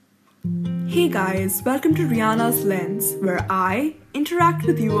Hey guys, welcome to Rihanna's Lens, where I interact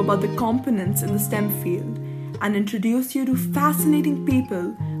with you about the components in the STEM field and introduce you to fascinating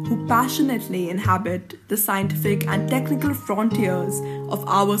people who passionately inhabit the scientific and technical frontiers of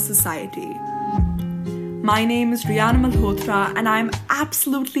our society. My name is Rihanna Malhotra, and I am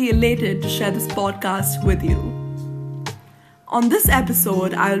absolutely elated to share this podcast with you. On this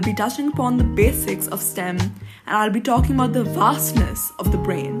episode, I will be touching upon the basics of STEM, and I'll be talking about the vastness of the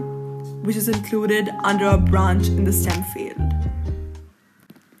brain, which is included under a branch in the STEM field.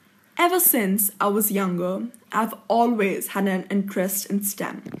 Ever since I was younger, I've always had an interest in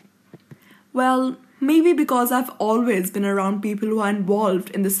STEM. Well, maybe because I've always been around people who are involved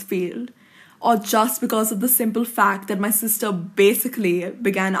in this field, or just because of the simple fact that my sister basically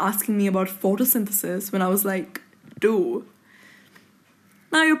began asking me about photosynthesis when I was like 2.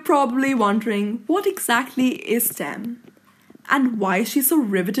 Now you're probably wondering, what exactly is STEM? And why is she so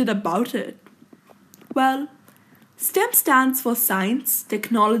riveted about it? Well, STEM stands for science,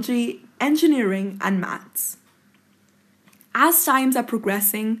 technology, engineering, and maths. As times are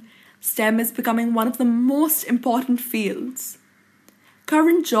progressing, STEM is becoming one of the most important fields.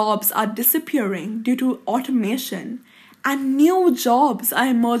 Current jobs are disappearing due to automation, and new jobs are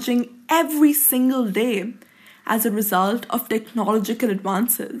emerging every single day as a result of technological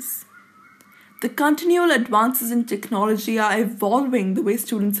advances. The continual advances in technology are evolving the way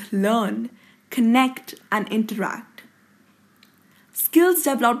students learn, connect, and interact. Skills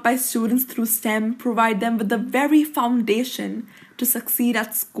developed by students through STEM provide them with the very foundation to succeed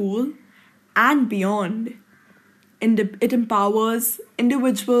at school and beyond. It empowers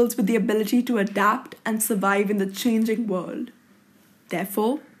individuals with the ability to adapt and survive in the changing world.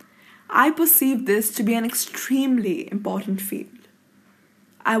 Therefore, I perceive this to be an extremely important field.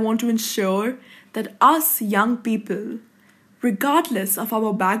 I want to ensure that us young people, regardless of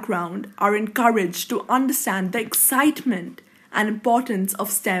our background, are encouraged to understand the excitement and importance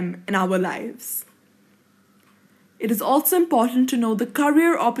of STEM in our lives. It is also important to know the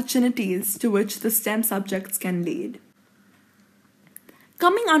career opportunities to which the STEM subjects can lead.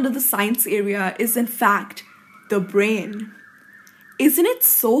 Coming under the science area is, in fact, the brain. Isn't it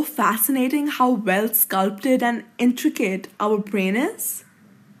so fascinating how well sculpted and intricate our brain is?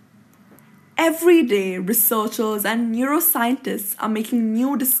 Every day, researchers and neuroscientists are making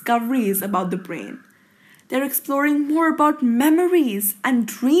new discoveries about the brain. They're exploring more about memories and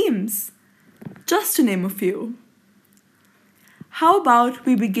dreams, just to name a few. How about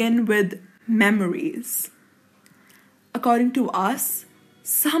we begin with memories? According to us,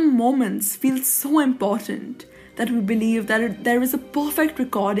 some moments feel so important that we believe that there is a perfect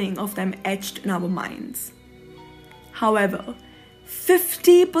recording of them etched in our minds. However,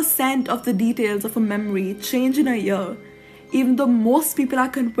 50% of the details of a memory change in a year, even though most people are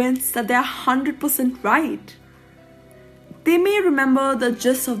convinced that they are 100% right. They may remember the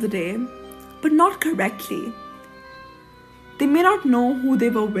gist of the day, but not correctly. They may not know who they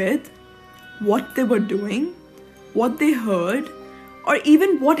were with, what they were doing, what they heard, or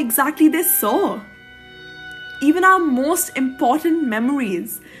even what exactly they saw. Even our most important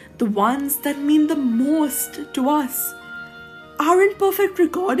memories, the ones that mean the most to us, aren't perfect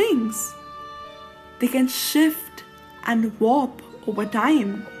recordings. They can shift and warp over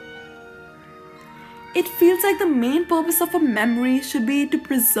time. It feels like the main purpose of a memory should be to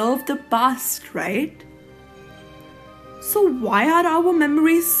preserve the past, right? So why are our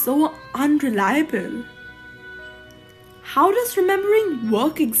memories so unreliable? How does remembering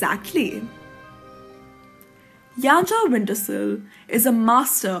work exactly? Yanja Wintersill is a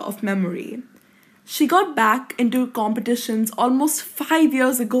master of memory. She got back into competitions almost 5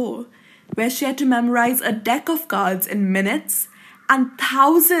 years ago, where she had to memorize a deck of cards in minutes and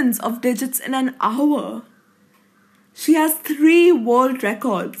thousands of digits in an hour. She has 3 world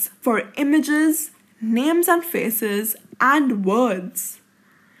records for images, names and faces, and words.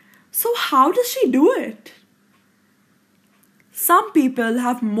 So how does she do it? Some people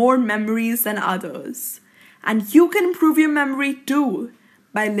have more memories than others, and you can improve your memory too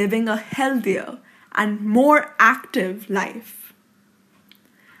by living a healthier and more active life.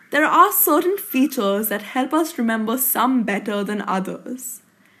 There are certain features that help us remember some better than others,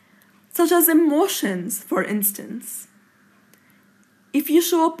 such as emotions, for instance. If you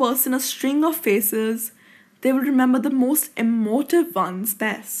show a person a string of faces, they will remember the most emotive ones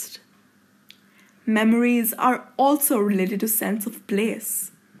best. Memories are also related to sense of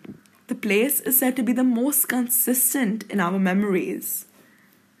place. The place is said to be the most consistent in our memories.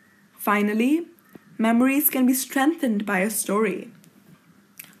 Finally, memories can be strengthened by a story.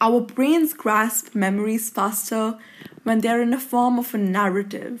 Our brains grasp memories faster when they are in the form of a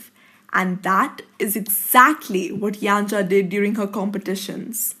narrative And that is exactly what Yanja did during her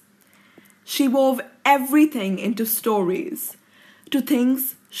competitions. She wove everything into stories, to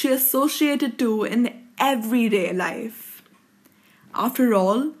things she associated to in everyday life. After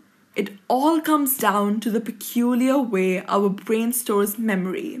all, it all comes down to the peculiar way our brain stores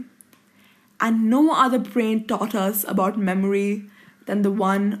memory. And no other brain taught us about memory than the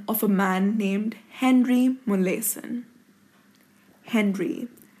one of a man named Henry Molaison. Henry,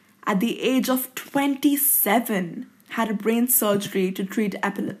 at the age of 27, had a brain surgery to treat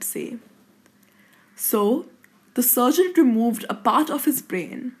epilepsy. So, the surgeon removed a part of his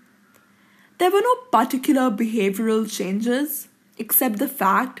brain. There were no particular behavioral changes, except the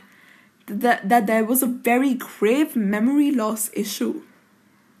fact that there was a very grave memory loss issue.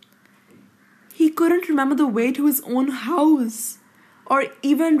 He couldn't remember the way to his own house, or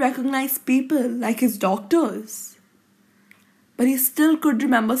even recognize people like his doctors. But he still could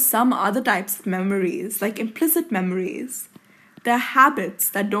remember some other types of memories, like implicit memories. They're habits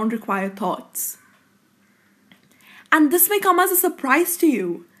that don't require thoughts. And this may come as a surprise to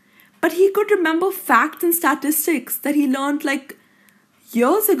you, but he could remember facts and statistics that he learned like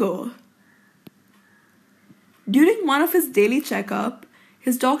years ago. During one of his daily checkup,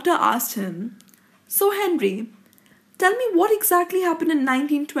 his doctor asked him, "So Henry, tell me what exactly happened in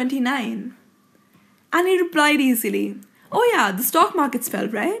 1929? And he replied easily, "Oh yeah, the stock markets fell,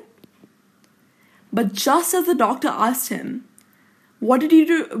 right?" But just as the doctor asked him, What did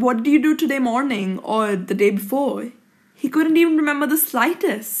you do today morning or the day before?" he couldn't even remember the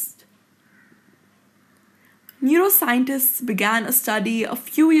slightest. Neuroscientists began a study a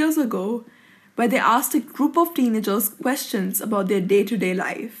few years ago where they asked a group of teenagers questions about their day-to-day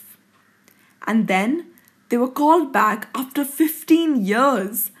life. And then they were called back after 15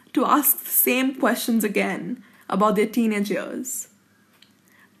 years to ask the same questions again about their teenage years.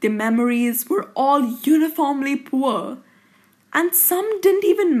 Their memories were all uniformly poor, and some didn't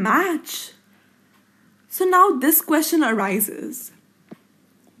even match. So now this question arises.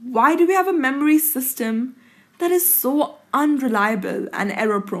 Why do we have a memory system that is so unreliable and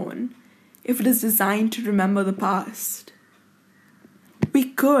error-prone if it is designed to remember the past? We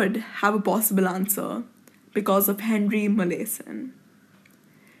could have a possible answer because of Henry Molaison.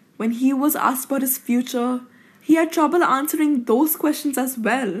 When he was asked about his future, he had trouble answering those questions as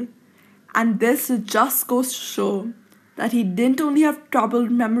well. And this just goes to show that he didn't only have trouble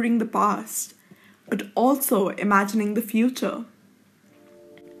remembering the past, but also imagining the future.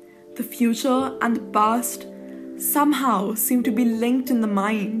 The future and the past somehow seem to be linked in the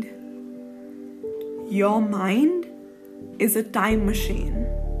mind. Your mind is a time machine.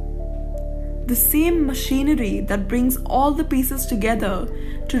 The same machinery that brings all the pieces together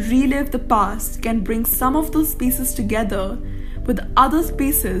to relive the past can bring some of those pieces together with other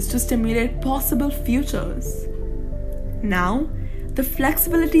pieces to stimulate possible futures. Now, the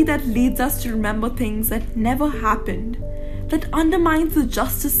flexibility that leads us to remember things that never happened, that undermines the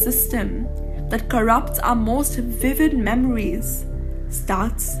justice system, that corrupts our most vivid memories,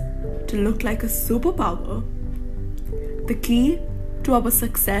 starts to look like a superpower. The key to our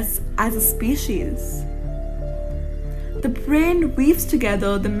success as a species. The brain weaves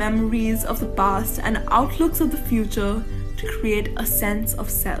together the memories of the past and outlooks of the future to create a sense of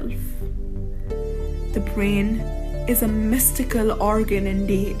self. The brain is a mystical organ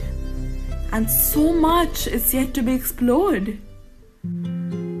indeed, and so much is yet to be explored.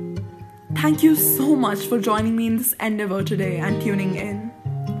 Thank you so much for joining me in this endeavor today and tuning in.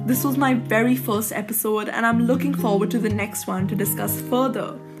 This was my very first episode, and I'm looking forward to the next one to discuss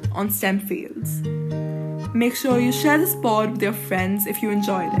further on STEM fields. Make sure you share this pod with your friends if you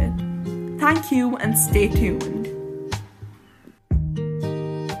enjoyed it. Thank you and stay tuned.